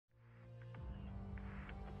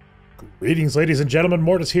Greetings, ladies and gentlemen,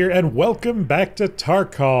 Mortus here, and welcome back to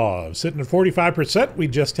Tarkov. Sitting at 45%, we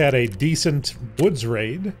just had a decent woods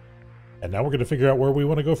raid, and now we're going to figure out where we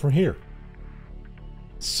want to go from here.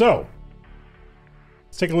 So,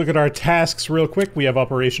 let's take a look at our tasks real quick. We have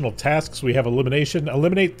operational tasks, we have elimination.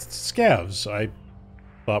 Eliminate scavs. I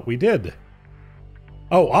thought we did.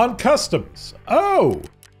 Oh, on customs. Oh!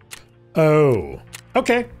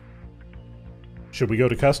 Okay. Should we go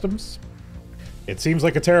to customs? It seems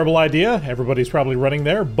like a terrible idea. Everybody's probably running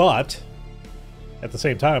there, but at the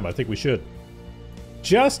same time, I think we should.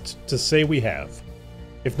 Just to say we have,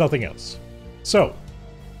 if nothing else. So,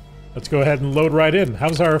 let's go ahead and load right in.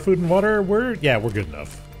 How's our food and water? We're good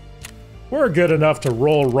enough. We're good enough to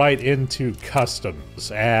roll right into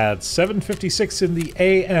customs at 7:56 in the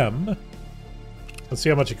AM. Let's see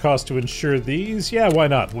how much it costs to insure these. Yeah, why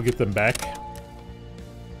not? We'll get them back.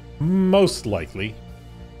 Most likely.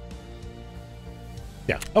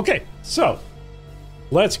 Yeah, okay, so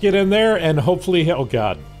let's get in there and hopefully, oh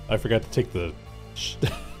god, I forgot to take the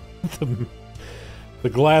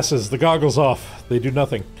glasses, the goggles off. They do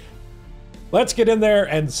nothing. Let's get in there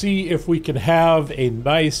and see if we can have a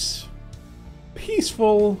nice,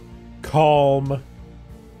 peaceful, calm,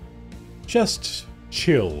 just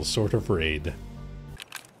chill sort of raid.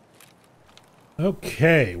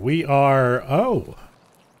 Okay, we are,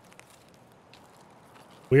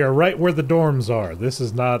 we are right where the dorms are. This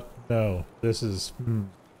is not... No. This is...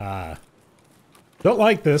 Don't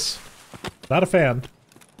like this. Not a fan.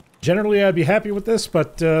 Generally, I'd be happy with this,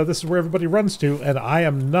 but this is where everybody runs to, and I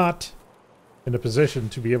am not in a position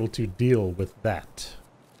to be able to deal with that.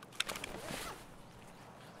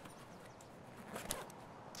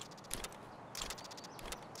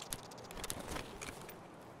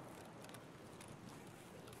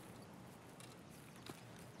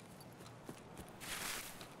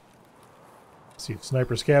 See if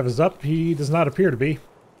Sniper Scav is up. He does not appear to be.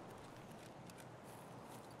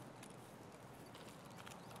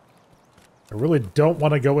 I really don't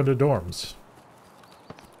want to go into dorms.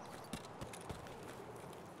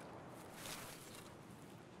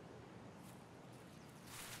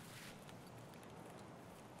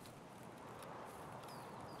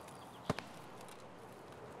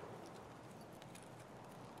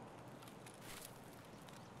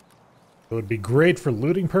 It would be great for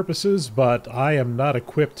looting purposes, but I am not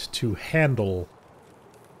equipped to handle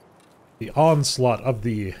the onslaught of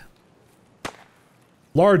the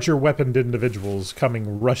larger weaponed individuals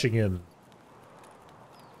coming rushing in.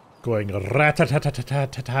 Going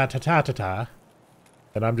rat-ta-ta-ta-ta-ta-ta-ta-ta-ta,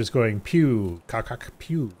 and I'm just going pew, cock-cock,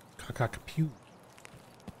 pew, cock-cock, pew.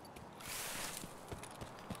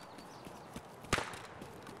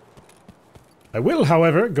 I will,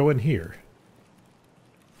 however, go in here.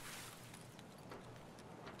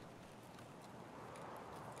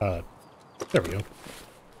 There we go.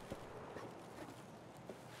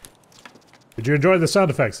 Did you enjoy the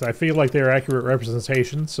sound effects? I feel like they are accurate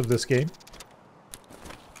representations of this game.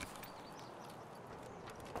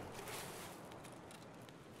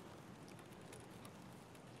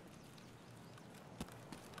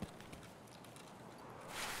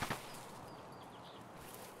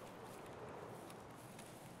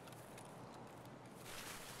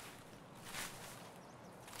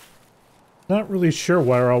 Not really sure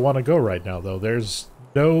where I want to go right now, though. There's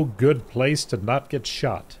no good place to not get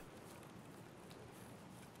shot.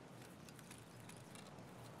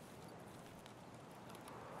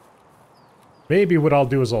 Maybe what I'll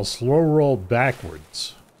do is I'll slow roll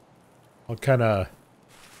backwards. I'll kind of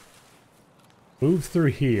move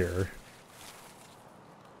through here.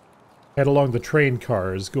 Head along the train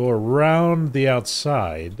cars, go around the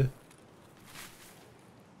outside.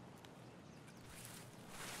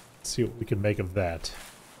 See what we can make of that.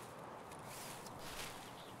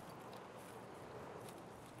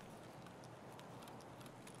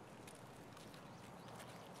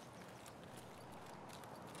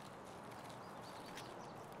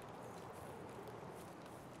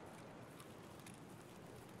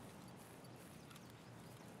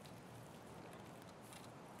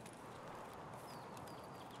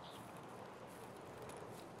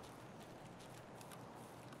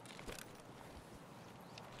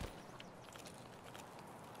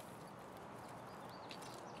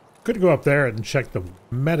 Could go up there and check the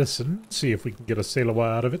medicine, see if we can get a Salewa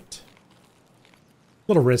out of it. A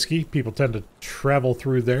little risky. People tend to travel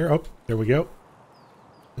through there. Oh, there we go.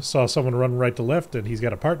 Just saw someone run right to left, and he's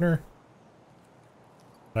got a partner.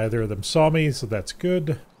 Neither of them saw me, so that's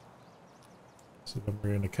good. So then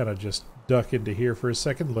we're going to kind of just duck into here for a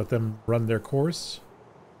second, let them run their course.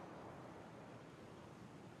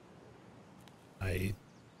 I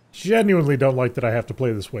genuinely don't like that I have to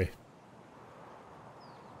play this way.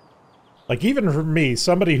 Like, even for me,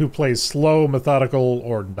 somebody who plays slow, methodical,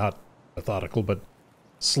 or not methodical, but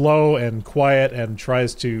slow and quiet and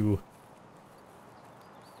tries to,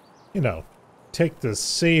 you know, take the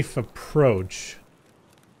safe approach.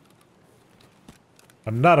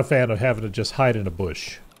 I'm not a fan of having to just hide in a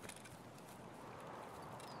bush.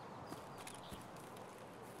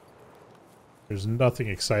 There's nothing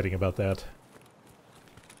exciting about that.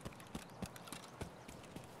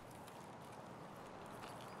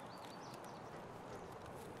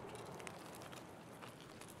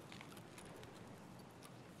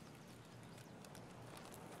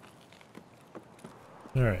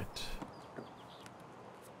 All right.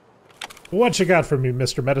 What you got for me,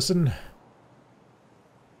 Mr. Medicine?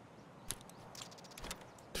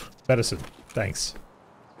 Medicine. Thanks.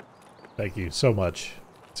 Thank you so much.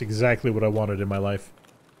 It's exactly what I wanted in my life.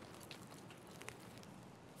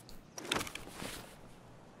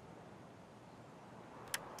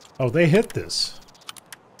 Oh, they hit this.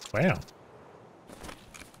 Wow.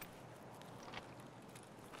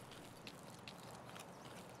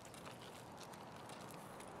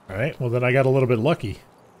 Alright, well then I got a little bit lucky.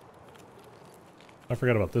 I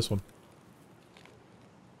forgot about this one.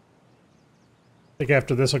 I think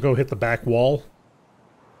after this I'll go hit the back wall.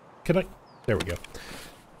 Can I? There we go.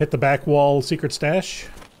 Hit the back wall secret stash.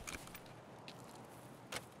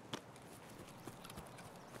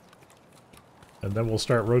 And then we'll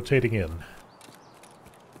start rotating in.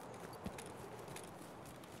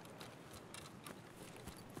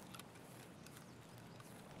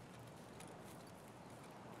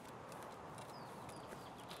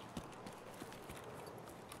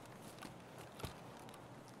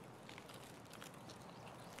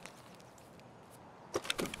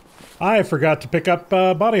 I forgot to pick up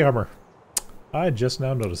body armor. I just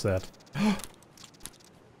now noticed that.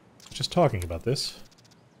 Just talking about this.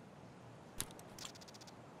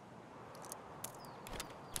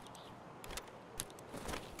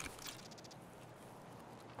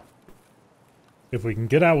 If we can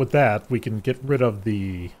get out with that, we can get rid of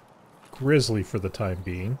the grizzly for the time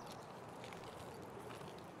being.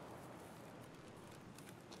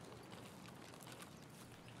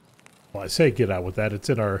 Well, I say get out with that. It's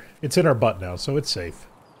in our butt now, so it's safe.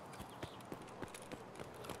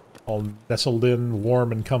 All nestled in,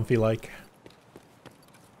 warm and comfy like.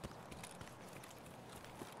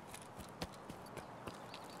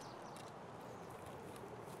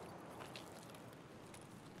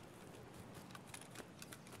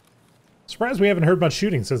 Surprised we haven't heard much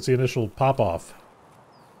shooting since the initial pop-off.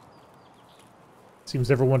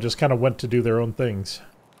 Seems everyone just kind of went to do their own things.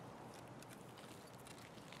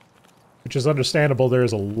 Which is understandable, there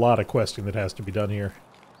is a lot of questing that has to be done here.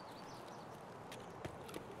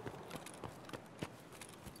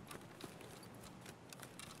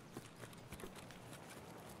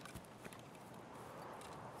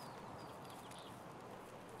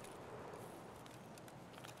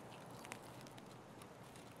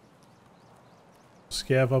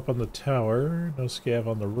 Scav up on the tower, no scav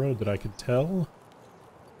on the road that I can tell.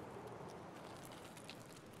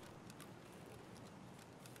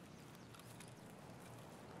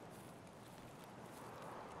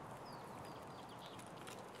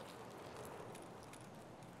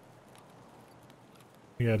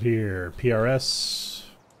 We got here PRS,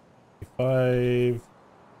 S6E5,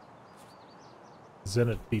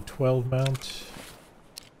 Zenit B12 mount.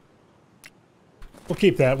 We'll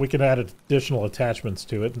keep that. We can add additional attachments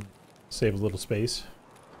to it and save a little space.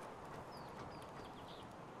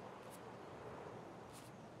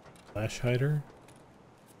 Flash hider.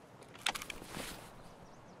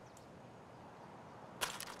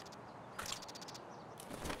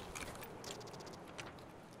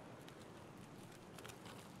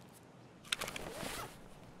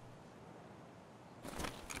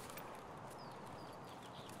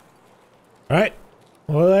 All right.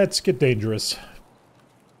 Well, let's get dangerous.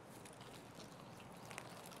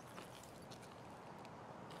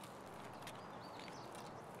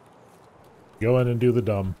 Go in and do the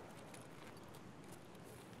dumb.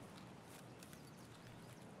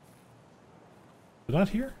 Is it not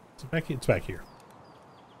here? Is it back here? It's back here.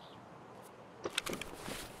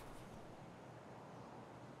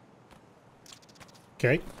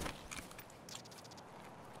 Okay.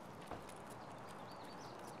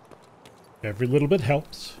 Every little bit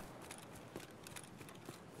helps.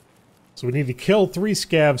 So we need to kill 3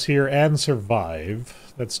 scavs here and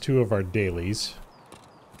survive. That's 2 of our dailies.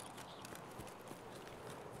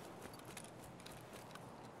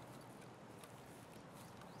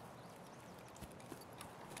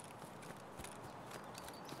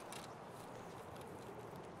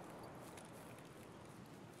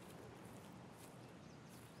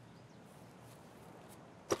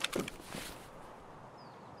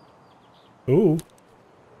 Ooh.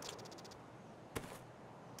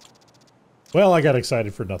 Well, I got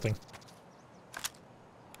excited for nothing.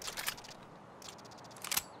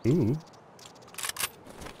 Ooh.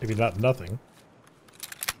 Maybe not nothing.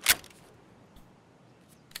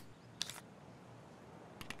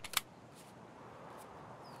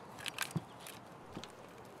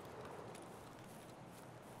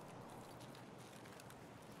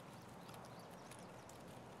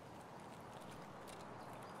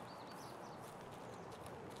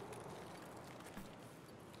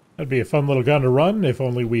 That'd be a fun little gun to run if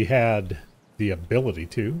only we had the ability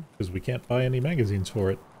to, because we can't buy any magazines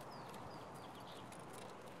for it.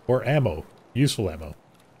 Or ammo. Useful ammo.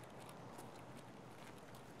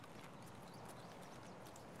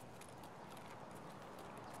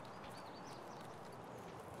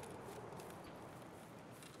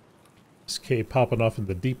 SK popping off in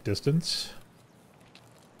the deep distance.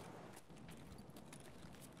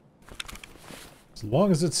 As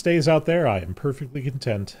long as it stays out there, I am perfectly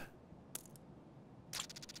content.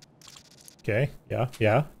 Okay, yeah.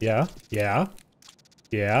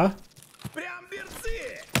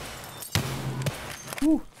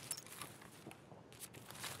 Woo.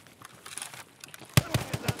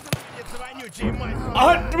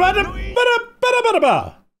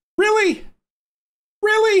 Really?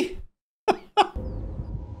 Really?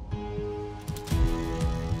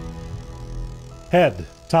 Head.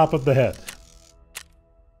 Top of the head.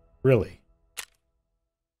 Really?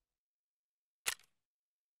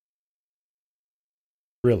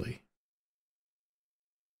 Really?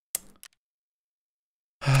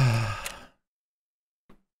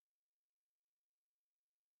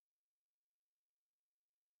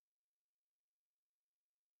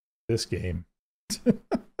 This game.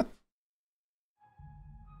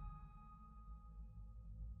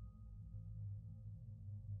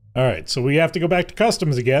 Alright, so we have to go back to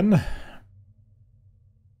customs again.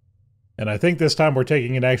 And I think this time we're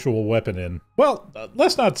taking an actual weapon in. Well,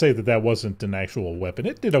 let's not say that that wasn't an actual weapon.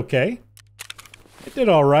 It did okay. It did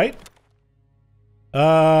alright.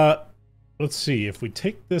 Let's see. If we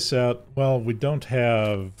take this out... Well, we don't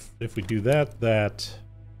have... If we do that, that...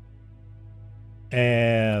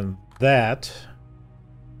 And that...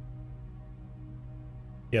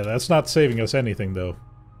 Yeah, that's not saving us anything, though.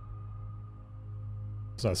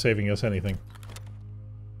 It's not saving us anything.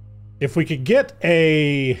 If we could get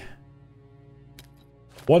a...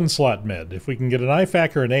 one-slot med. If we can get an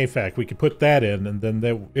IFAK or an AFAK, we could put that in, and then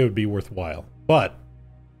it would be worthwhile. But,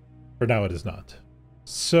 for now it is not.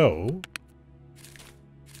 So...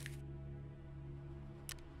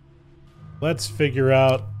 let's figure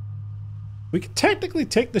out... We could technically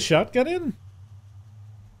take the shotgun in?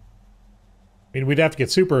 I mean, we'd have to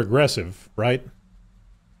get super aggressive, right?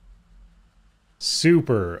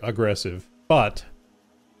 Super aggressive. But,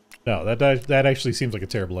 no, that actually seems like a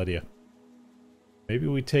terrible idea. Maybe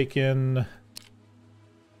we take in...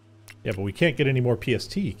 Yeah, but we can't get any more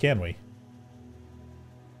PST, can we?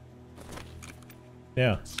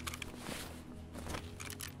 Yeah.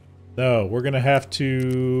 No, we're gonna have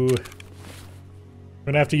to... We're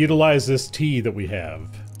gonna have to utilize this T that we have.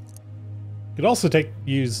 Could also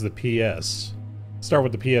use the PS. Start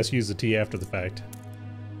with the PS, use the T after the fact.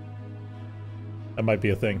 That might be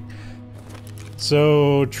a thing.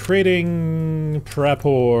 So, trading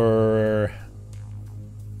prepor...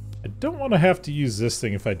 I don't want to have to use this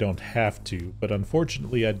thing if I don't have to, but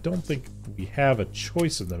unfortunately I don't think we have a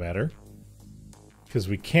choice in the matter. Because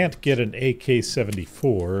we can't get an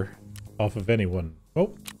AK-74 off of anyone.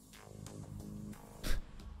 Oh.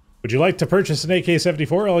 Would you like to purchase an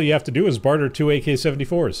AK-74? All you have to do is barter 2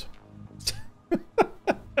 AK-74s.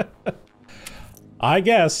 I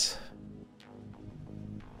guess.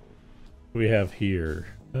 What do we have here?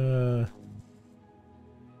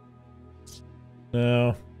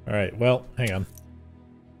 No. Alright, well, hang on.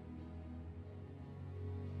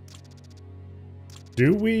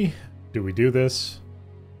 Do we? Do we do this?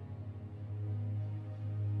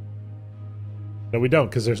 No, we don't,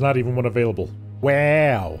 because there's not even one available.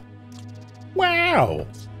 Wow. Wow!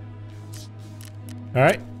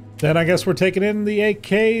 Alright, then I guess we're taking in the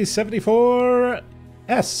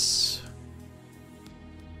AK-74S.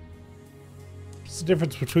 What's the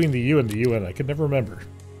difference between the U and the UN? I can never remember.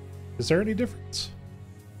 Is there any difference?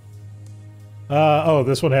 Oh,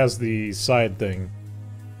 this one has the side thing.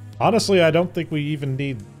 Honestly, I don't think we even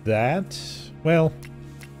need that. Well,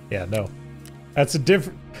 yeah, no. That's a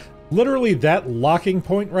different... Literally, that locking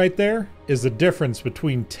point right there is the difference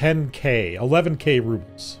between 10k, 11k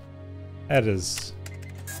rubles. That is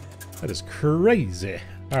crazy.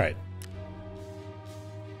 Alright.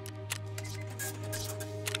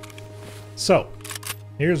 So,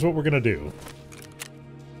 Here's what we're gonna do.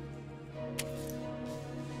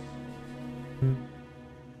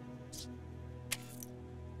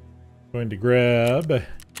 Going to grab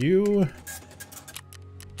you,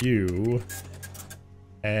 you,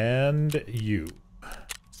 and you.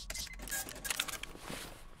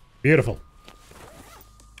 Beautiful.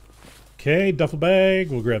 Okay, duffel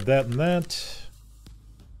bag. We'll grab that and that.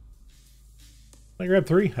 Did I grab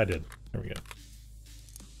 3? I did. There we go.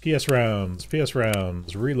 PS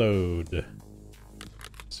rounds, reload.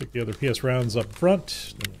 Stick the other PS rounds up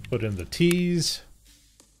front. Then we'll put in the T's.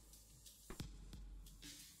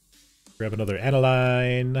 Grab another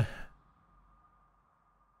aniline.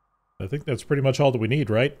 I think that's pretty much all that we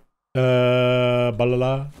need, right?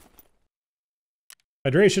 Balala.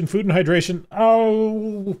 Hydration, food and hydration.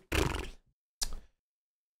 Oh!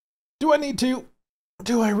 Do I need to?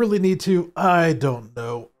 Do I really need to? I don't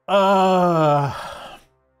know.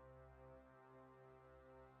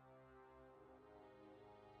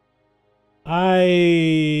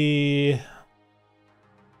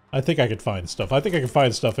 I think I could find stuff. I think I can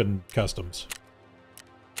find stuff in customs.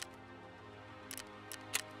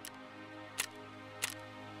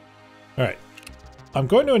 Alright. I'm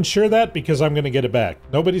going to ensure that because I'm going to get it back.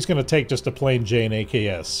 Nobody's going to take just a plain Jane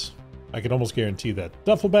AKS. I can almost guarantee that.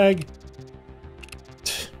 Duffel bag.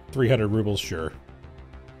 300 rubles, sure.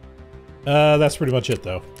 That's pretty much it,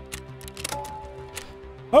 though.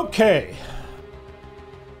 Okay.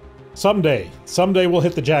 Someday we'll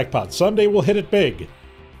hit the jackpot. Someday we'll hit it big.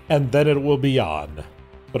 And then it will be on.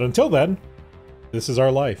 But until then, this is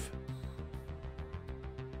our life.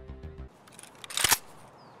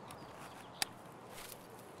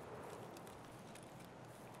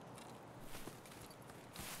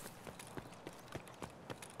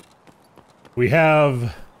 We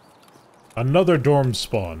have another dorm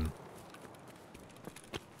spawn.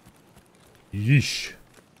 Yeesh.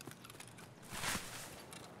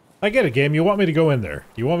 I get it, game. You want me to go in there.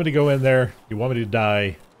 You want me to go in there. You want me to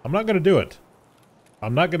die. I'm not going to do it.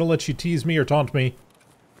 I'm not going to let you tease me or taunt me.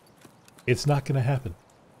 It's not going to happen.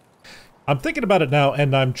 I'm thinking about it now,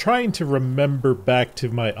 and I'm trying to remember back to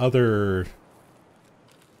my other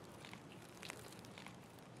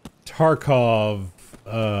Tarkov,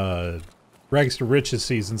 Rags to Riches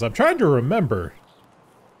seasons. I'm trying to remember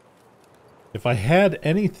if I had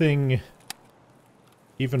anything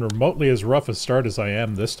even remotely as rough a start as I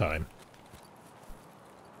am this time.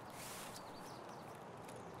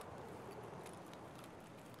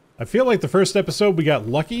 I feel like the first episode we got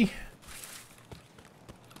lucky.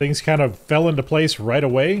 Things kind of fell into place right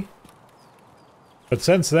away. But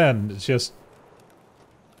since then, it's just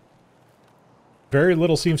very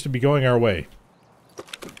little seems to be going our way.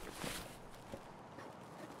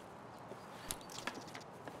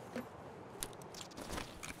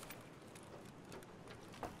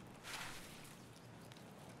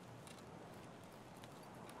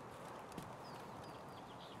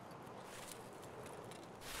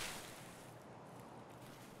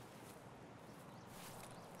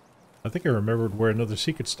 I think I remembered where another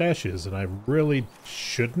secret stash is, and I really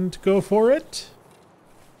shouldn't go for it.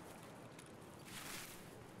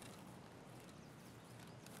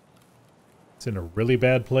 It's in a really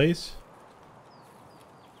bad place.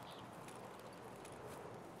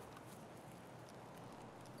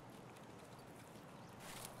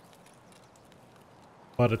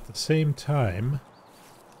 But at the same time,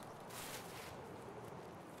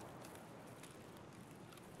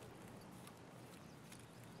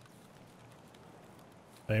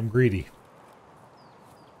 I am greedy.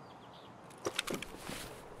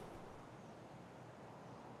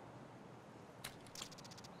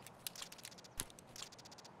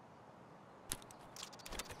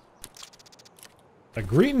 A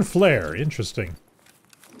green flare, interesting.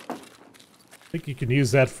 I think you can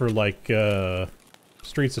use that for, like,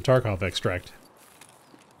 Streets of Tarkov extract.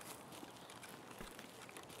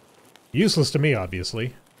 Useless to me,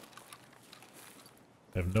 obviously.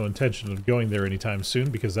 I have no intention of going there anytime soon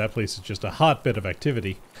because that place is just a hotbed of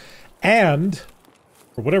activity. And,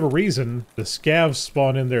 for whatever reason, the scavs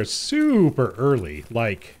spawn in there super early.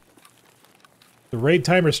 Like, the raid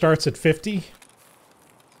timer starts at 50.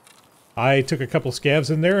 I took a couple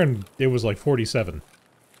scavs in there and it was like 47.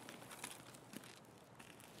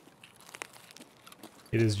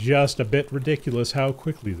 It is just a bit ridiculous how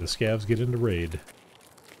quickly the scavs get into raid.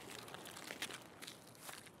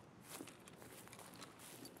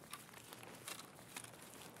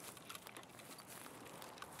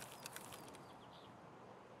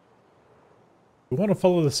 We want to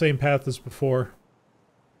follow the same path as before.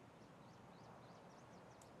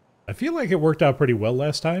 I feel like it worked out pretty well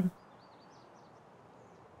last time.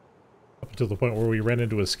 Up to the point where we ran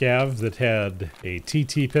into a scav that had a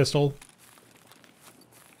TT pistol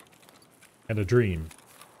and a dream.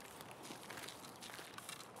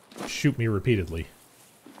 Shoot me repeatedly.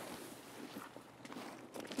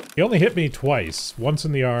 He only hit me twice, once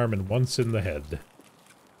in the arm and once in the head.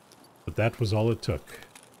 But that was all it took.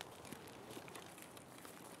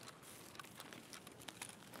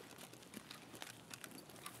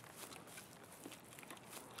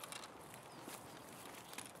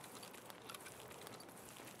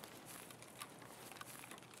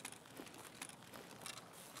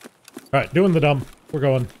 Alright, doing the dump. We're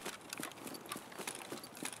going.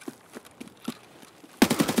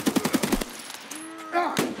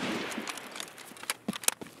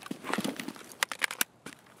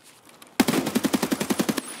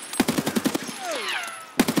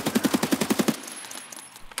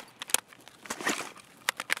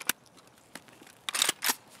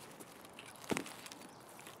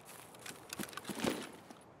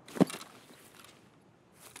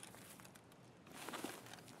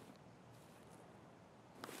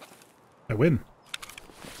 I win.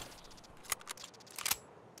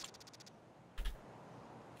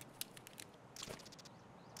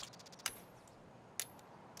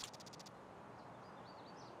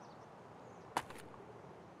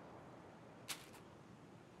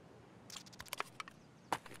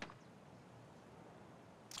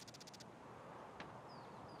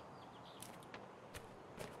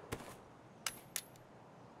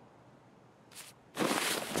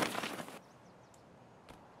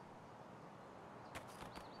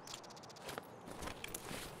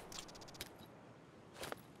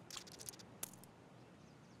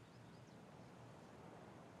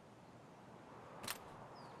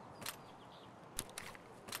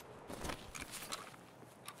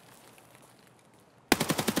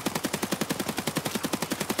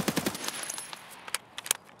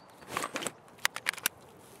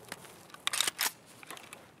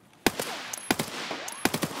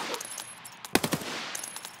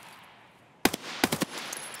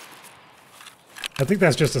 I think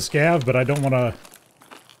that's just a scav, but I don't want to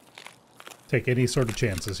take any sort of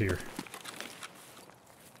chances here.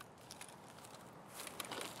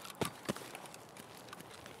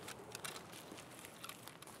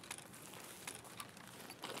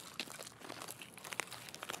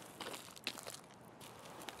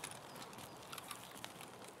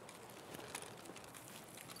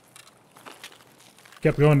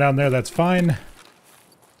 Kept going down there, that's fine.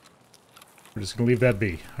 We're just going to leave that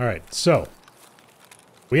be. Alright, so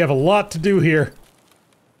we have a lot to do here.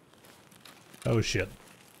 Oh, shit.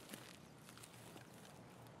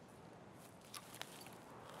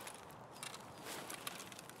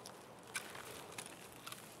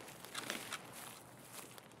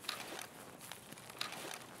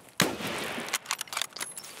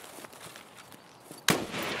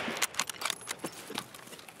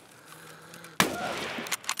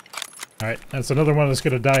 Alright, that's another one that's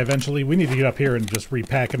going to die eventually. We need to get up here and just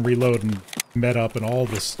repack and reload and med up and all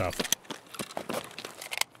this stuff.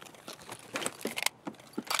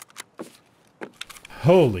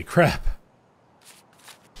 Holy crap.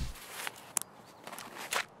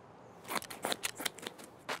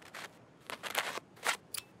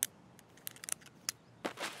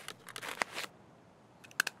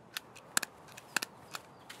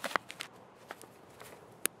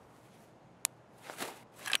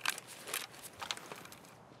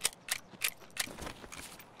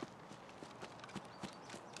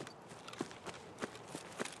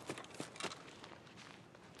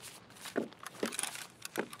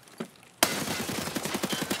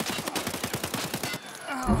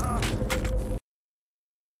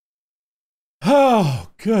 Oh,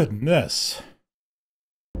 goodness.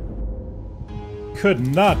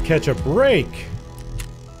 Could not catch a break.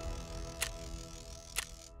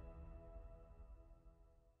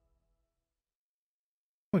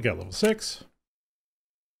 We got level 6.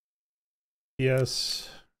 Yes.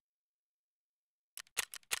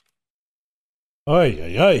 Ay,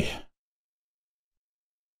 ay, ay.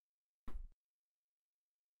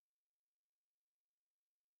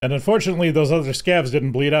 And unfortunately, those other scavs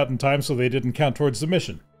didn't bleed out in time, so they didn't count towards the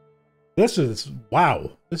mission. This is...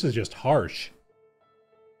 wow. This is just harsh.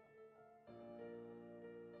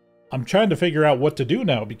 I'm trying to figure out what to do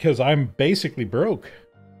now, because I'm basically broke.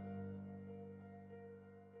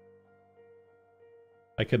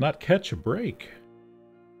 I cannot catch a break.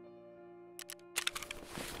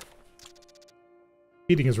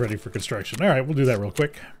 Heating is ready for construction. Alright, we'll do that real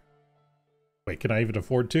quick. Wait, can I even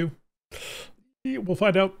afford to? Yeah, we'll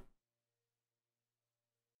find out.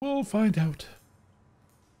 We'll find out.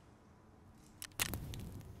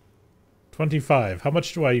 25. How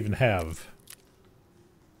much do I even have?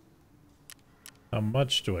 How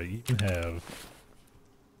much do I even have?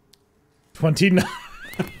 29.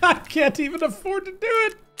 I can't even afford to do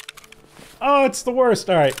it. Oh, it's the worst.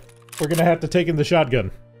 All right. We're going to have to take in the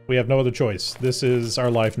shotgun. We have no other choice. This is our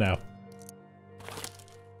life now.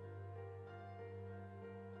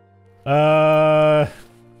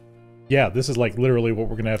 Yeah, this is like literally what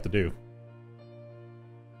we're going to have to do.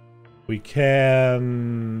 We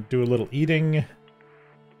can do a little eating.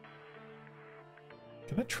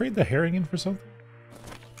 Can I trade the herring in for something?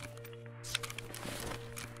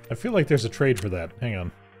 I feel like there's a trade for that. Hang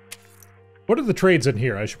on. What are the trades in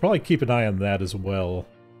here? I should probably keep an eye on that as well.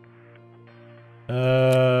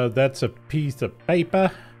 That's a piece of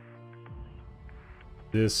paper.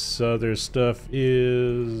 This other stuff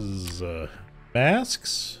is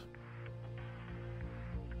masks.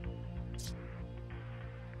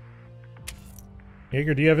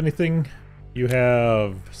 Jaeger, do you have anything? You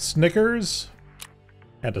have Snickers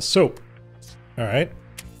and a soap. All right.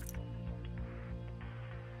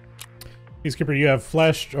 Peacekeeper, you have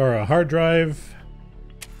flash or a hard drive.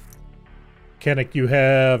 Mechanic, you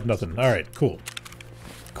have nothing. All right, cool.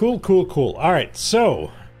 Cool, cool, cool. All right,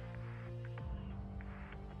 so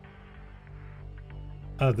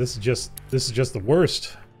this is just the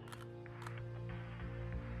worst.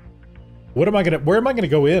 Where am I gonna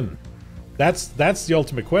go in? That's the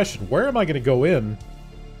ultimate question. Where am I gonna go in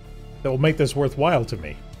that will make this worthwhile to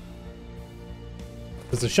me?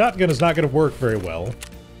 Because the shotgun is not gonna work very well,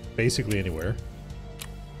 basically anywhere.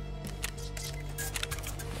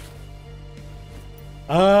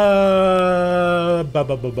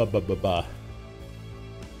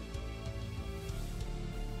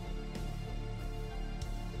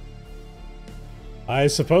 I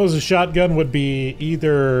suppose a shotgun would be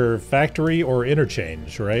either factory or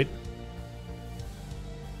interchange, right?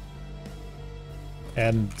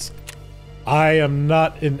 And I am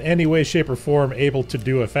not in any way, shape, or form able to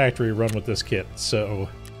do a factory run with this kit, so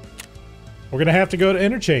we're gonna have to go to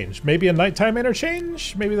interchange. Maybe a nighttime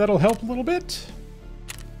interchange? Maybe that'll help a little bit?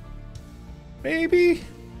 Maybe?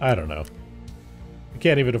 I don't know. We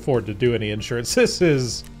can't even afford to do any insurance. This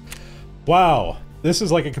is... wow. This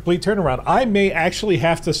is like a complete turnaround. I may actually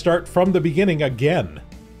have to start from the beginning again.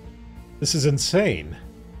 This is insane.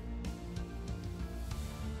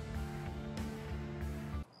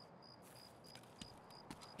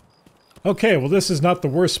 Okay, well this is not the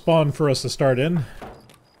worst spawn for us to start in.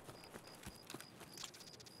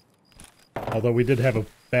 Although we did have a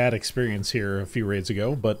bad experience here a few raids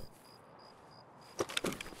ago, but...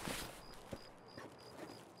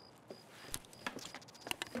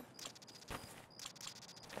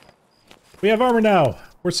 we have armor now!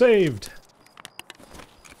 We're saved!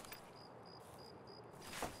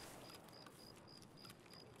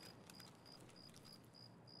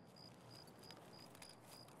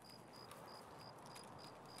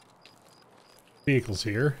 Vehicles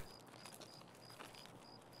here.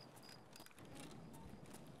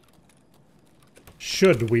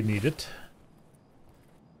 Should we need it.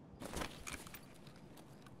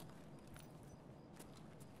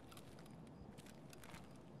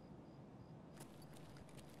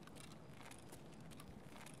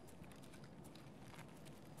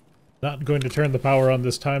 Not going to turn the power on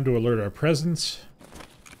this time to alert our presence.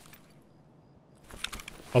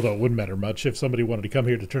 Although it wouldn't matter much. If somebody wanted to come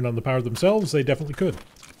here to turn on the power themselves, they definitely could.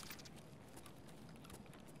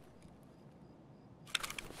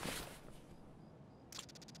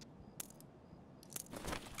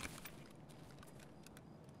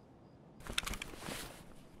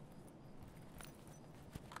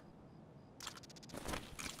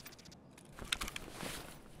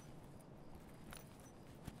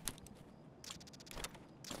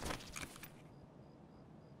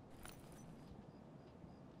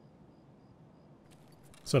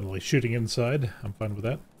 Suddenly shooting inside. I'm fine with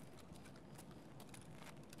that.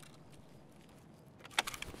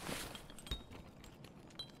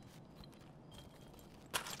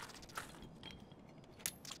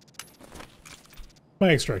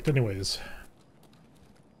 My extract, anyways.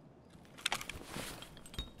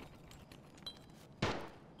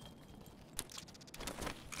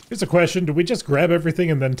 Here's a question. Do we just grab everything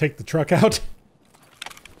and then take the truck out?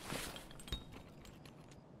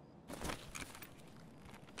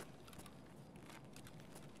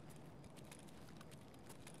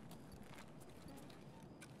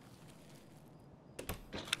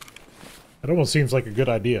 It almost seems like a good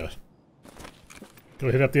idea.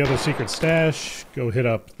 Go hit up the other secret stash, go hit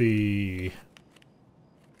up the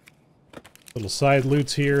little side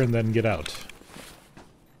loots here, and then get out.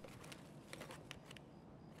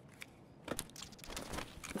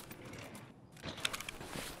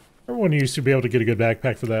 Everyone used to be able to get a good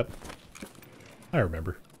backpack for that. I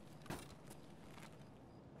remember.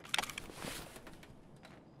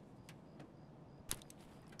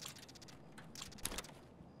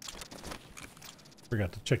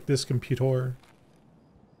 Forgot to check this computer.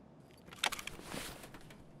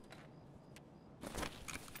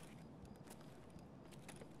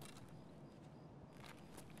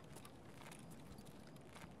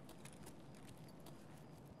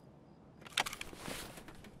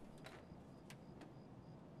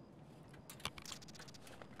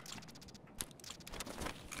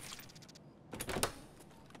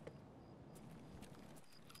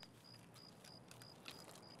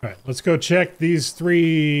 Alright, let's go check these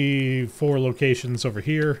 4 locations over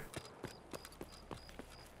here.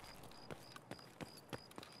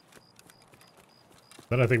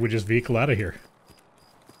 Then I think we just vehicle out of here.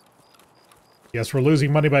 Yes, we're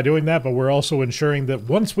losing money by doing that, but we're also ensuring that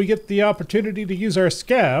once we get the opportunity to use our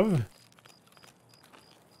scav,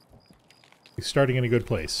 we're starting in a good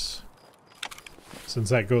place. Since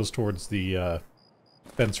that goes towards the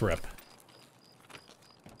fence rep.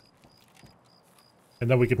 And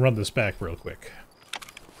then we can run this back real quick.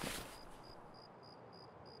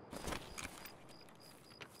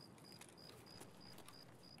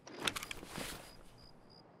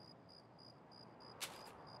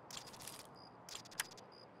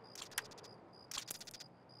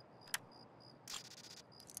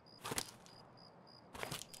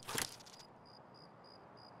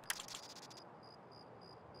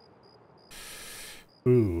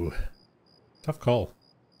 Ooh. Tough call.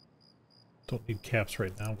 Don't need caps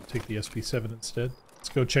right now. We'll take the SP7 instead. Let's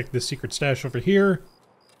go check this secret stash over here.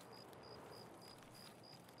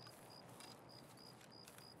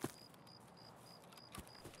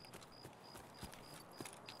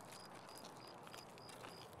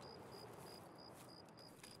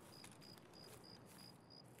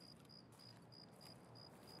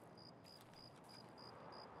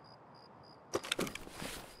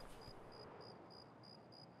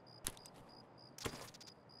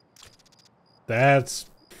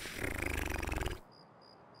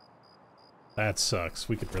 That sucks.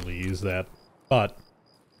 We could really use that. But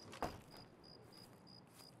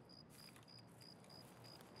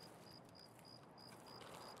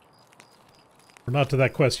we're not to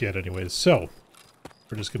that quest yet anyways, so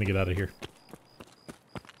we're just gonna get out of here.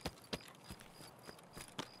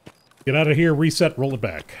 Get out of here, reset, roll it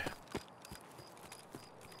back.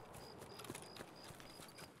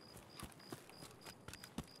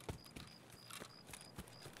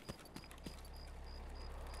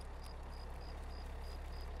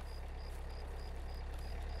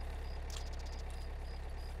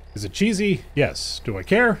 Is it cheesy? Yes. Do I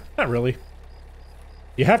care? Not really.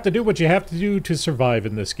 You have to do what you have to do to survive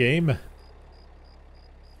in this game.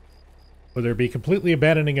 Whether it be completely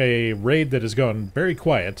abandoning a raid that has gone very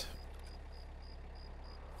quiet,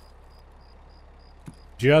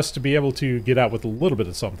 just to be able to get out with a little bit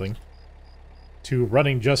of something, to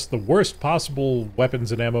running just the worst possible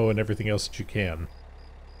weapons and ammo and everything else that you can.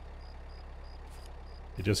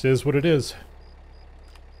 It just is what it is.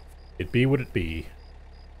 It be what it be.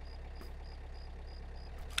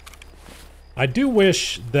 I do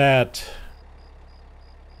wish that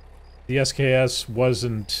the SKS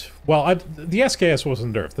wasn't... Well, the SKS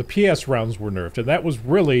wasn't nerfed. The PS rounds were nerfed, and that was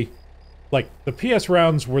really... Like, the PS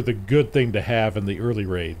rounds were the good thing to have in the early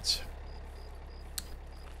raids.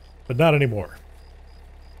 But not anymore.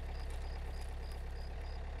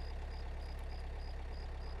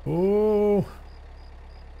 Oh...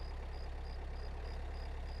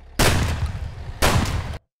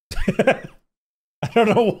 I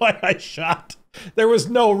don't know why I shot. There was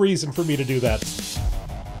no reason for me to do that. Just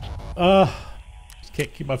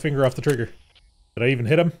can't keep my finger off the trigger. Did I even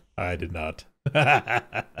hit him? I did not.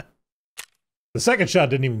 The second shot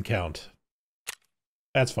didn't even count.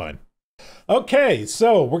 That's fine. Okay,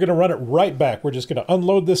 so we're gonna run it right back. We're just gonna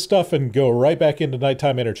unload this stuff and go right back into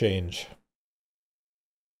nighttime interchange.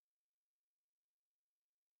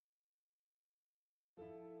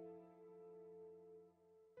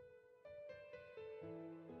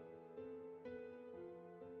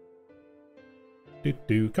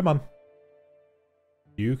 Come on.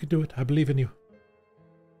 You can do it. I believe in you.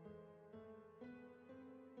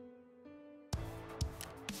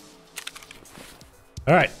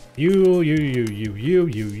 Alright. You,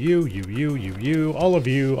 all of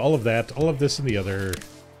you, all of that, all of this and the other.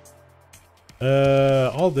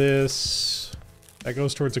 All this. That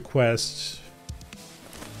goes towards a quest.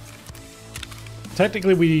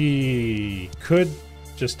 Technically, we could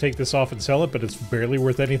just take this off and sell it, but it's barely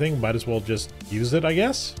worth anything. Might as well just use it, I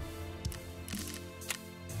guess.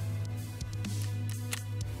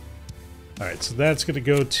 Alright, so that's going to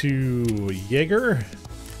go to Jaeger.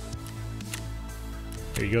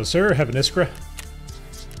 There you go, sir. Have an Iskra.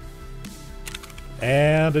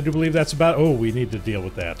 And I do believe that's about... Oh, we need to deal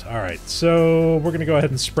with that. Alright, so we're going to go ahead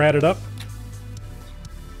and sprat it up.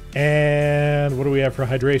 And what do we have for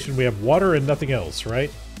hydration? We have water and nothing else,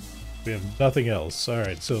 right? We have nothing else.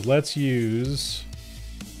 Alright, so let's use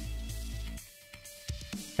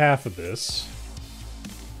half of this.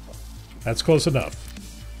 That's close enough.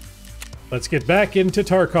 Let's get back into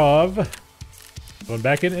Tarkov. Going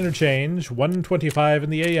back in interchange. 1:25 in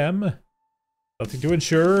the AM. Nothing to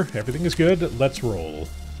ensure. Everything is good. Let's roll.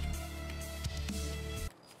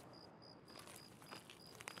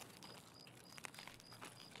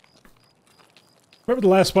 Remember the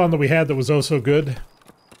last spawn that we had that was oh so good?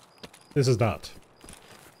 This is not.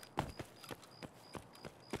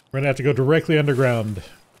 We're gonna have to go directly underground.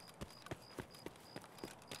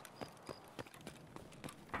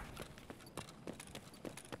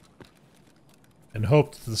 And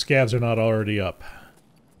hope that the scavs are not already up.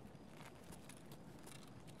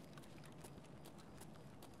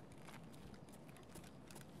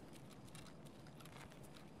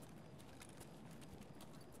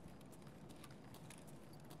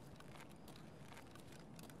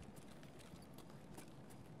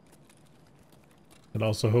 And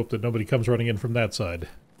also hope that nobody comes running in from that side.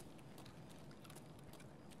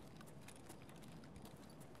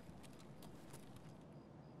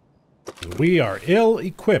 We are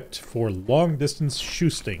ill-equipped for long-distance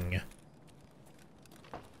shooting.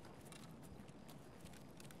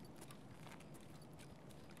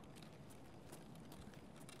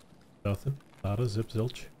 Nothing. Not a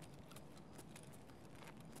zip-zilch.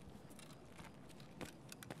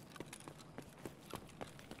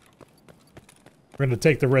 We're going to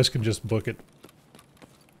take the risk and just book it.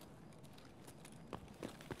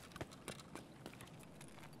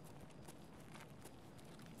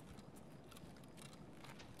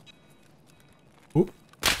 Oop.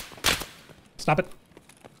 Stop it.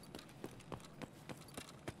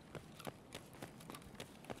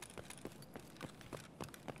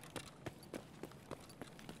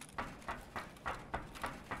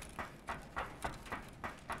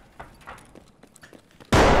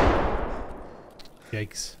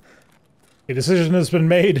 Yikes. A decision has been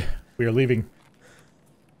made. We are leaving.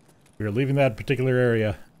 We are leaving that particular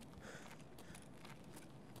area.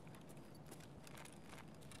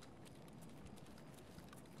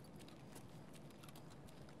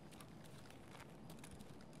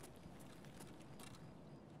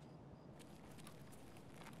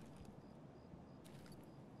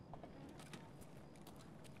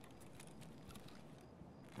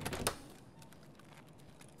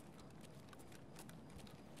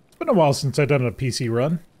 It's been a while since I've done a PC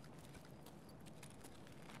run.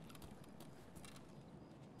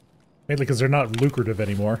 Mainly because they're not lucrative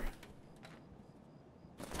anymore.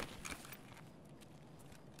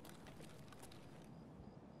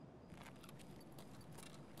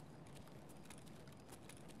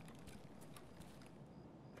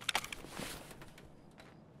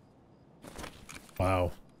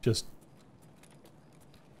 Wow. Just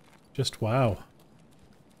wow.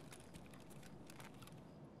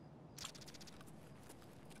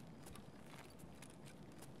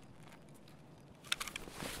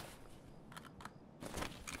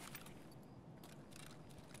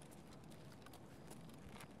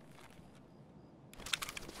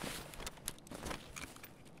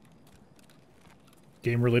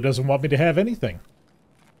 Game really doesn't want me to have anything.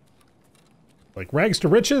 Like rags to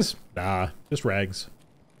riches? Nah, just rags.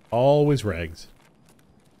 Always rags.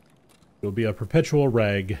 It'll be a perpetual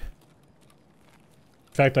rag. In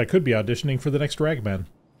fact, I could be auditioning for the next Ragman.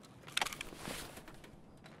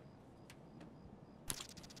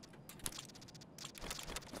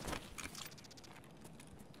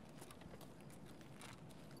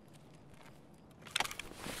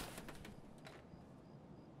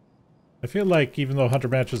 I feel like even though hunter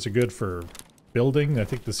matches are good for building, I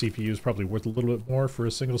think the CPU is probably worth a little bit more for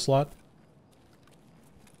a single slot.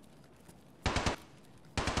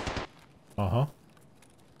 Uh-huh.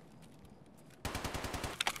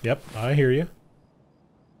 Yep, I hear you.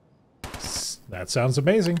 That sounds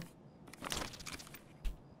amazing.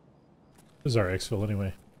 This is our exfil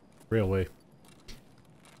anyway. Railway.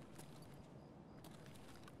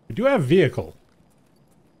 We do have vehicle.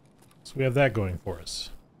 So we have that going for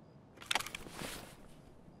us.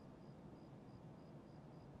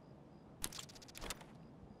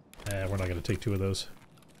 We're not going to take two of those.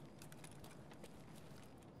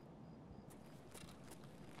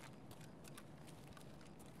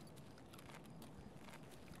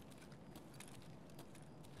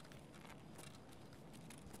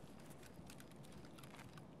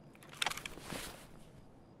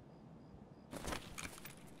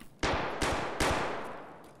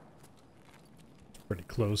 Pretty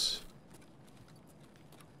close.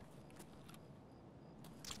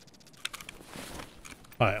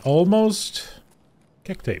 I almost...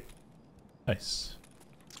 Kick tape. Nice.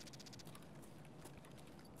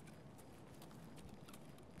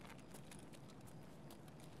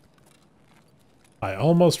 I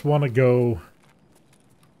almost want to go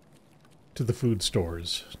to the food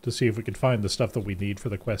stores to see if we can find the stuff that we need for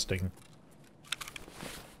the questing.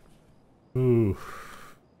 Ooh.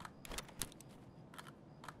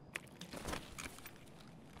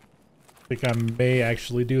 I think I may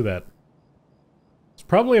actually do that. It's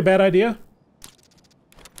probably a bad idea.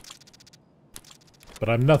 But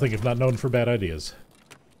I'm nothing if not known for bad ideas.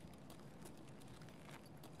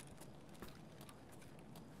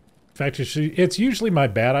 In fact, it's usually my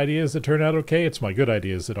bad ideas that turn out okay. It's my good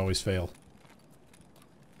ideas that always fail.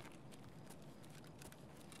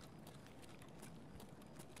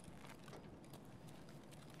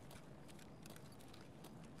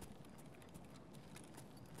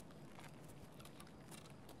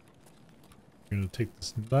 I'm gonna take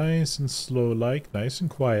this nice and slow, like nice and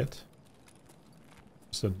quiet.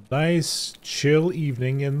 It's a nice, chill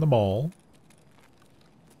evening in the mall.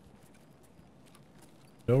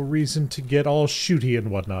 No reason to get all shooty and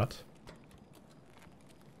whatnot.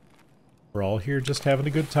 We're all here just having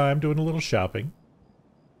a good time, doing a little shopping.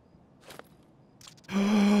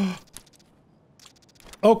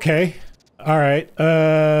 Okay. Alright.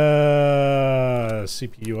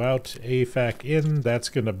 CPU out, AFAC in. That's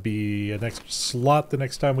gonna be an extra slot the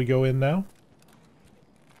next time we go in now.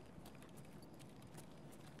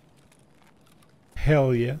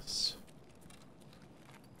 Hell yes.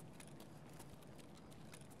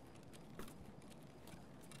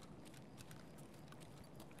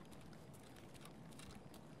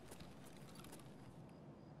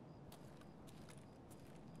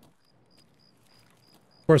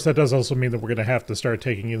 Of course, that does also mean that we're going to have to start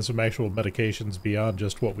taking in some actual medications beyond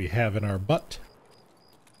just what we have in our butt.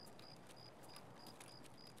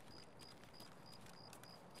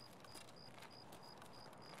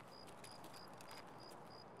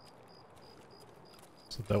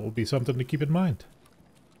 So that will be something to keep in mind.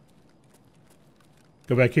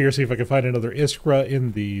 Go back here, see if I can find another Iskra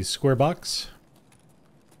in the square box.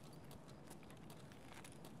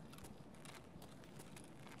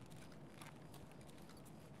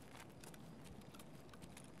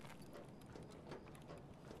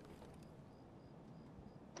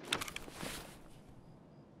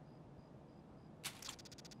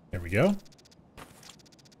 There we go.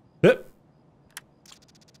 Hip.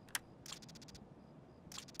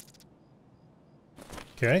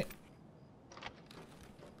 Okay.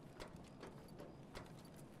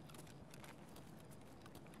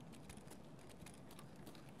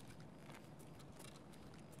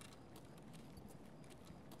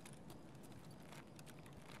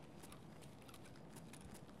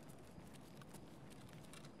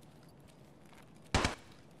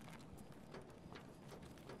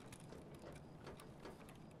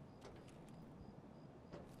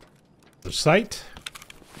 Sight.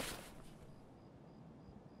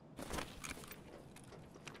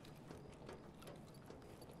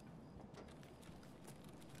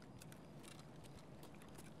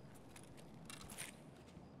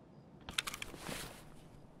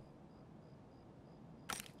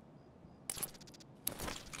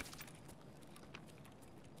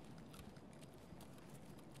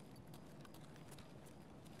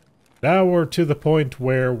 Now we're to the point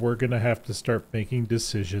where we're gonna have to start making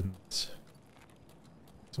decisions.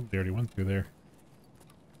 Somebody already went through there.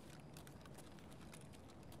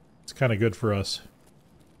 It's kind of good for us.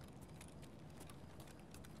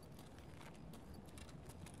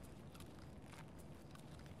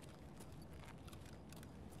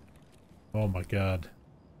 Oh my god.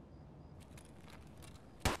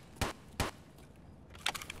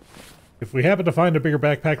 If we happen to find a bigger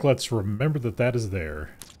backpack, let's remember that that is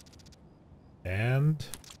there. And...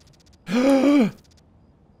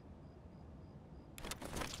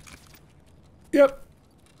 Yep.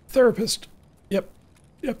 Therapist. Yep.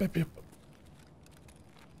 Yep.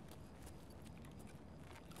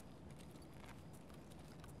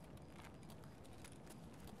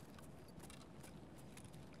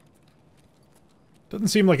 Doesn't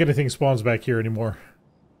seem like anything spawns back here anymore.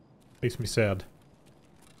 Makes me sad.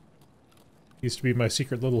 Used to be my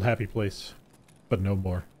secret little happy place, but no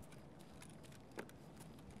more.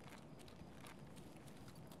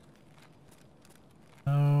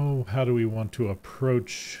 Oh, how do we want to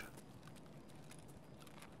approach?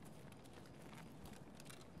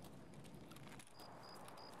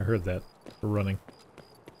 I heard that. We're running.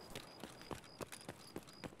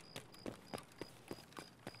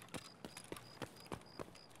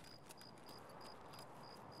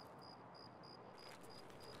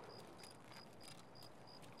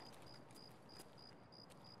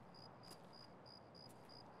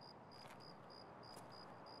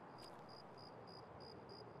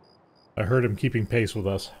 I heard him keeping pace with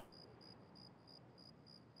us.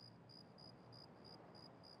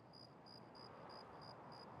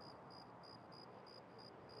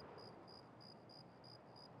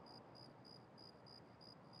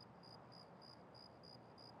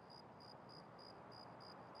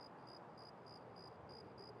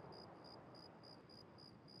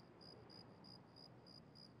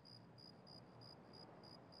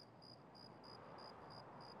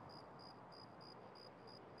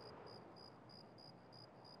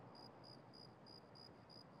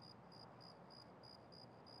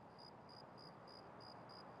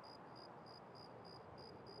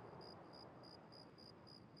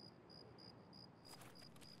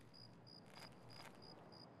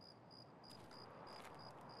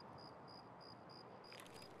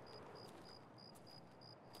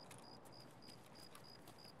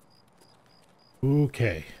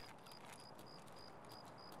 Okay.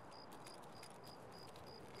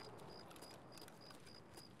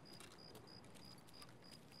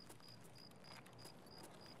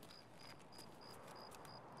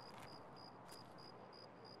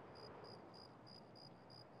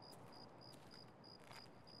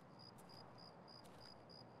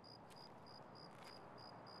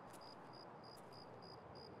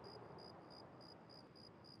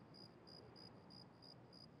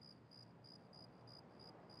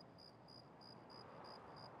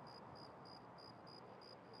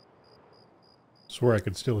 Swear I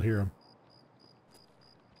could still hear him.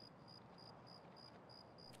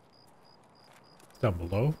 Down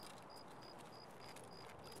below.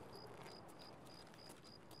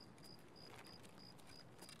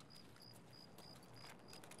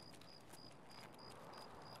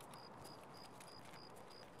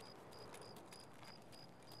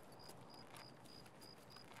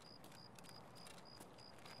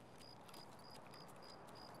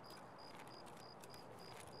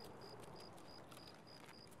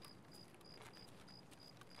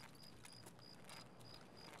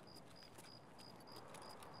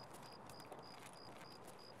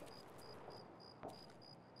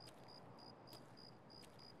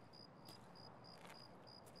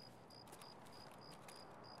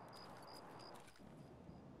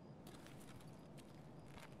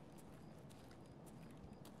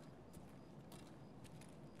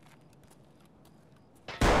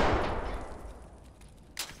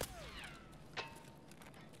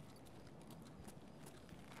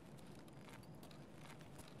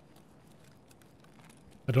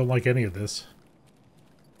 I don't like any of this.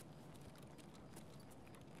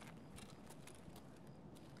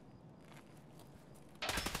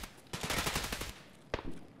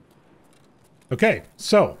 Okay,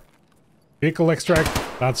 so vehicle extract,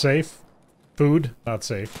 not safe. Food, not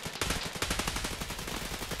safe.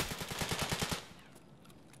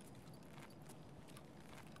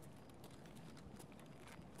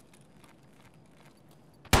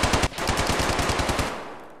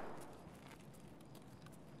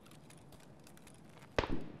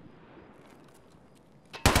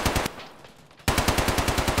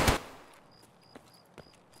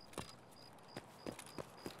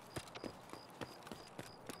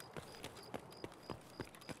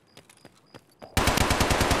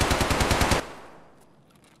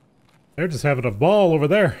 They're just having a ball over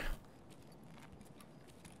there.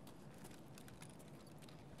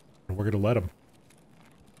 We're gonna let them.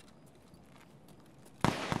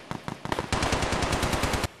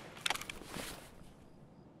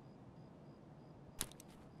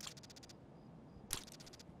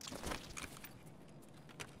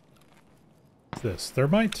 What's this?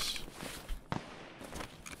 Thermite?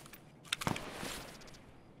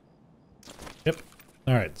 Yep.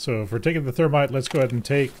 Alright, so if we're taking the thermite, let's go ahead and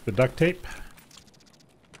take the duct tape.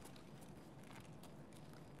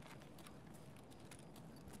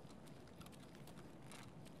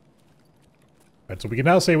 Alright, so we can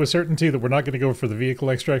now say with certainty that we're not going to go for the vehicle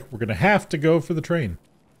extract. We're going to have to go for the train.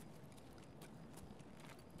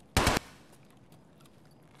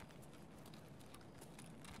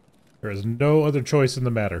 There is no other choice in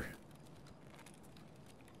the matter.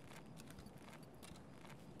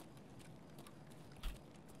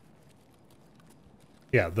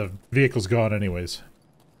 Yeah, the vehicle's gone anyways.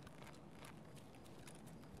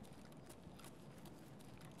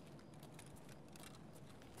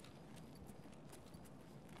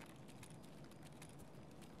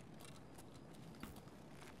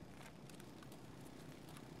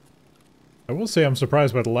 I will say I'm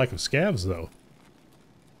surprised by the lack of scavs, though.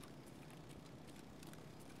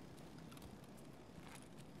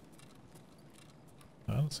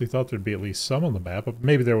 I honestly thought there'd be at least some on the map.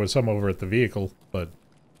 Maybe there was some over at the vehicle, but...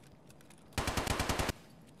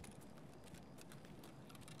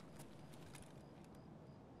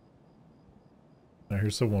 I hear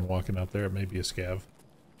someone walking out there. It may be a scav.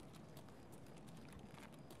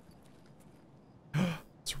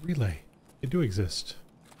 It's a relay. They do exist.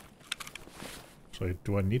 So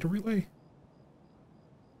do I need a relay?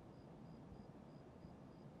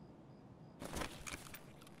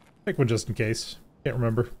 Take one just in case. Can't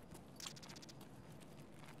remember.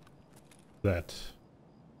 That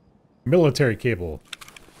military cable.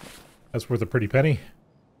 That's worth a pretty penny.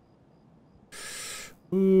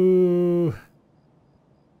 Ooh.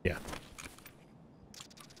 Yeah.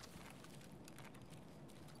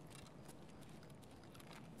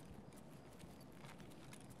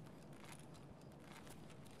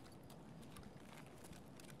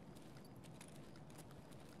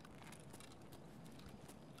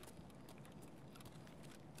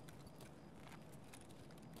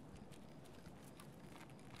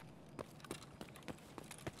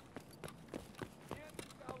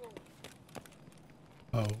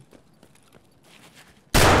 Oh.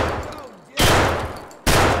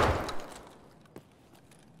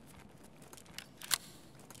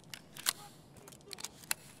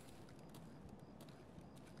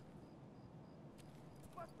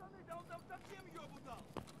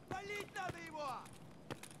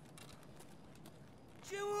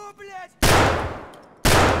 Чего, блядь?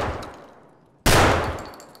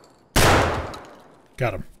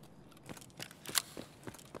 Got him.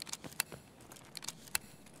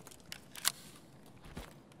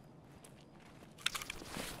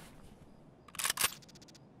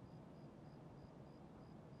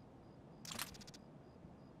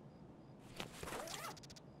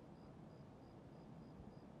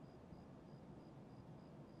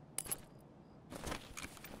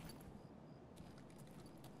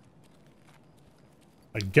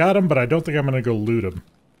 I got him, but I don't think I'm going to go loot him.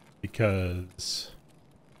 Because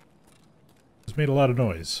it's made a lot of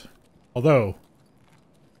noise. Although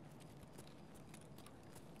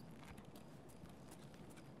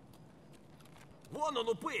Вон он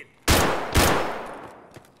упырь!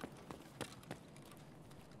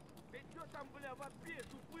 Ты чё там, бля, вопишь,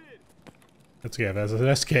 упырь? let's get as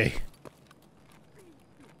an SK.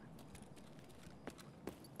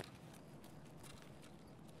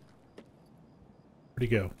 Where'd he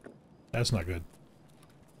go? That's not good.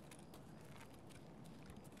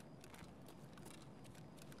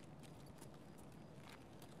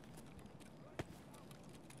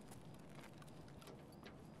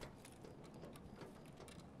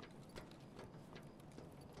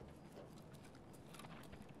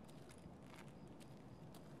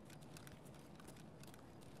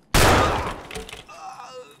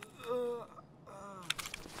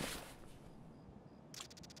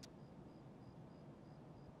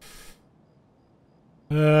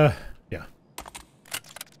 Yeah.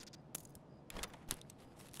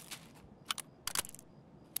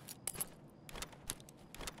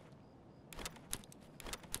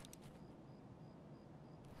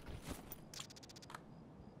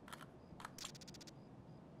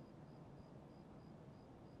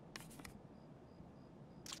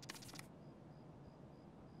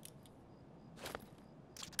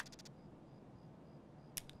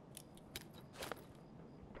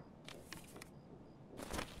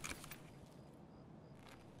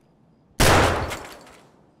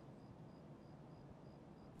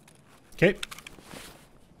 Okay.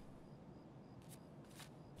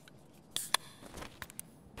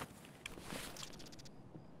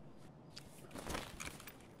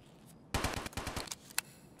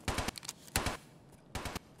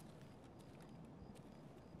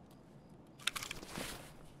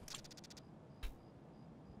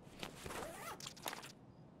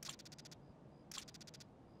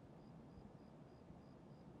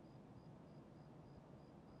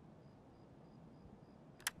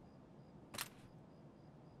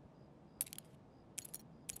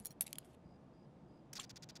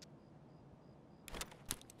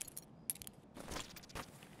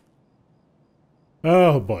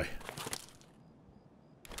 Oh boy.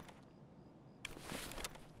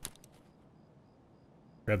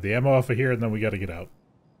 Grab the ammo off of here and then we gotta get out.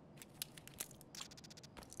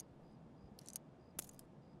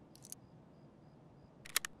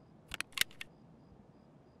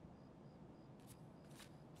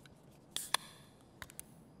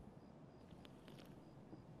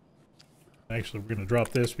 Actually, we're gonna drop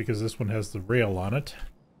this because this one has the rail on it.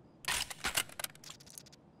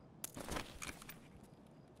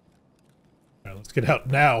 Alright, let's get out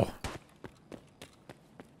now.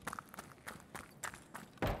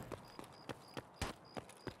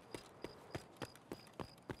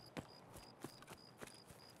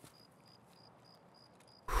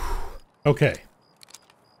 Okay.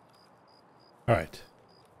 All right.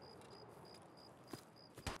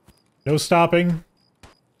 No stopping.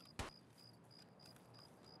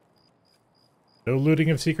 No looting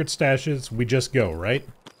of secret stashes. We just go, right?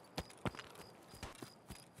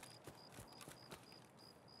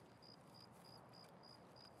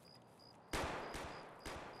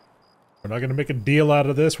 We're not going to make a deal out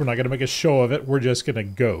of this. We're not going to make a show of it. We're just going to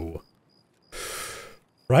go.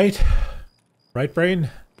 Right? Right, brain?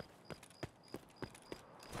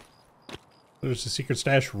 There's a secret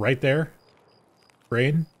stash right there.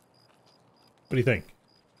 Brain? What do you think?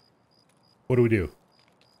 What do we do?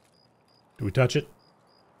 Do we touch it?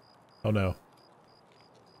 Oh no.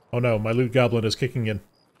 Oh no, my loot goblin is kicking in.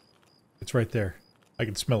 It's right there. I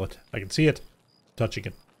can smell it. I can see it. Touching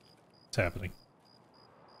it. It's happening.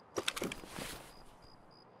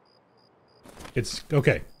 It's...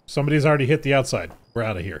 okay. Somebody's already hit the outside. We're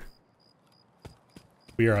out of here.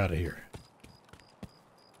 We are out of here.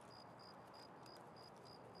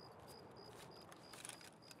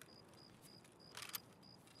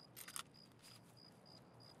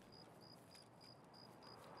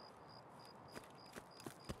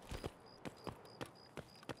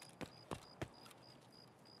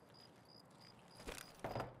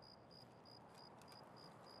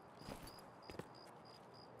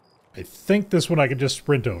 I think this one I can just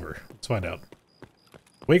sprint over. Let's find out.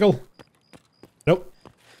 Wiggle? Nope.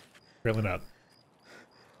 Apparently not.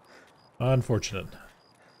 Unfortunate.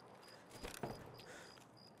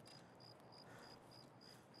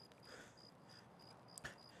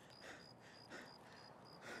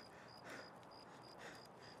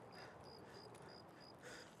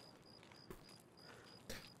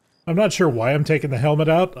 I'm not sure why I'm taking the helmet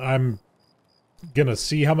out. I'm gonna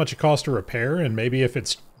see how much it costs to repair, and maybe if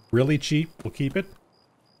it's really cheap, we'll keep it.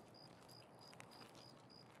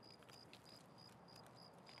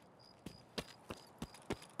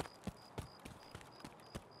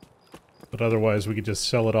 But otherwise, we could just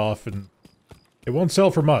sell it off, and it won't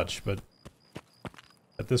sell for much, but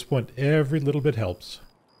at this point, every little bit helps.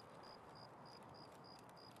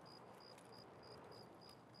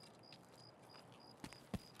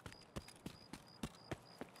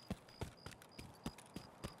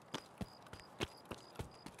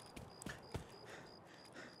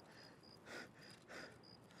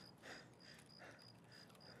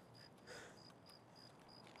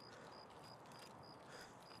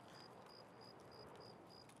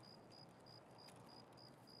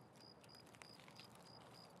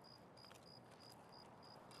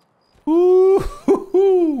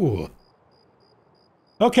 Ooh.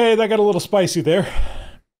 Okay, that got a little spicy there.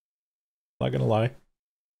 Not gonna lie.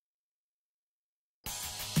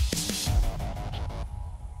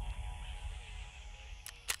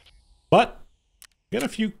 But, get a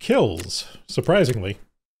few kills, surprisingly. I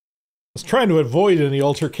was trying to avoid any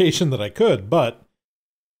altercation that I could, but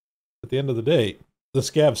at the end of the day, the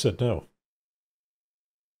scab said no.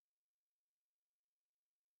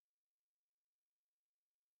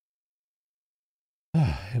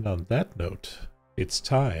 And on that note, it's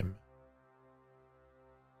time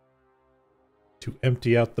to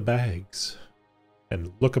empty out the bags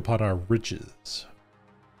and look upon our riches.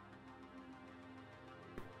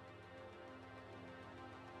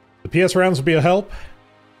 The PS rounds will be a help.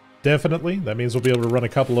 Definitely. That means we'll be able to run a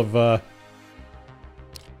couple of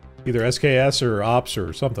either SKS or Ops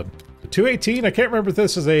or something. The 218, I can't remember if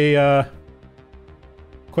this is a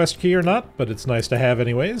quest key or not, but it's nice to have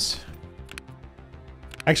anyways.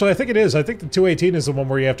 Actually, I think it is. I think the 218 is the one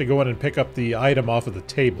where you have to go in and pick up the item off of the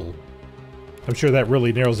table. I'm sure that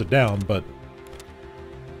really narrows it down, but...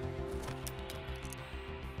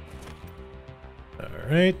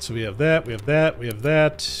 Alright, so we have that, we have that, we have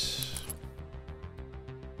that.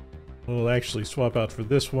 We'll actually swap out for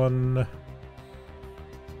this one.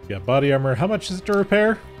 We got body armor. How much is it to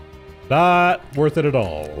repair? Not worth it at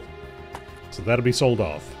all. So that'll be sold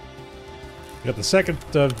off. We got the second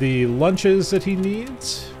of the lunches that he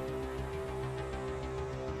needs.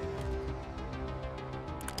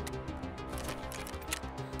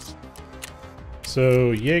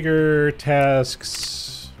 So, Jaeger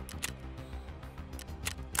tasks.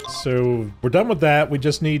 So, we're done with that. We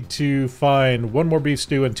just need to find one more beef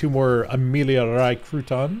stew and 2 more Amelia Rye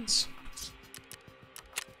croutons.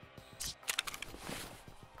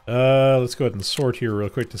 Let's go ahead and sort here real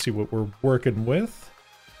quick to see what we're working with.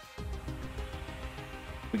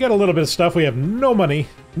 We got a little bit of stuff. We have no money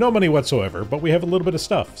whatsoever, but we have a little bit of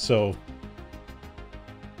stuff, so...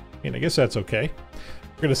 I mean, I guess that's okay.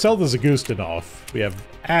 We're going to sell the Zagustin off. We have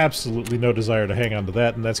absolutely no desire to hang on to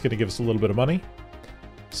that, and that's going to give us a little bit of money.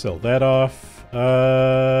 Sell that off.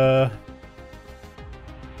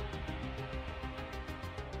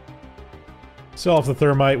 Sell off the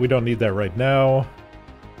thermite. We don't need that right now.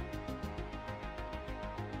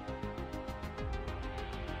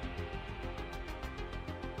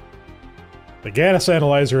 The gas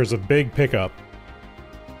analyzer is a big pickup.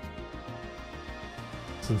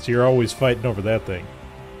 Since you're always fighting over that thing.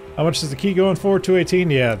 How much is the key going for? 218?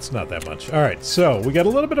 Yeah, it's not that much. Alright, so we got a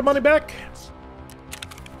little bit of money back.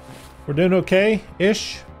 We're doing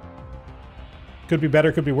okay-ish. Could be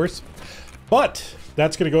better, could be worse. But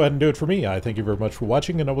that's going to go ahead and do it for me. I thank you very much for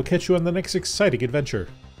watching, and I will catch you on the next exciting adventure.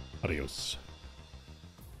 Adios.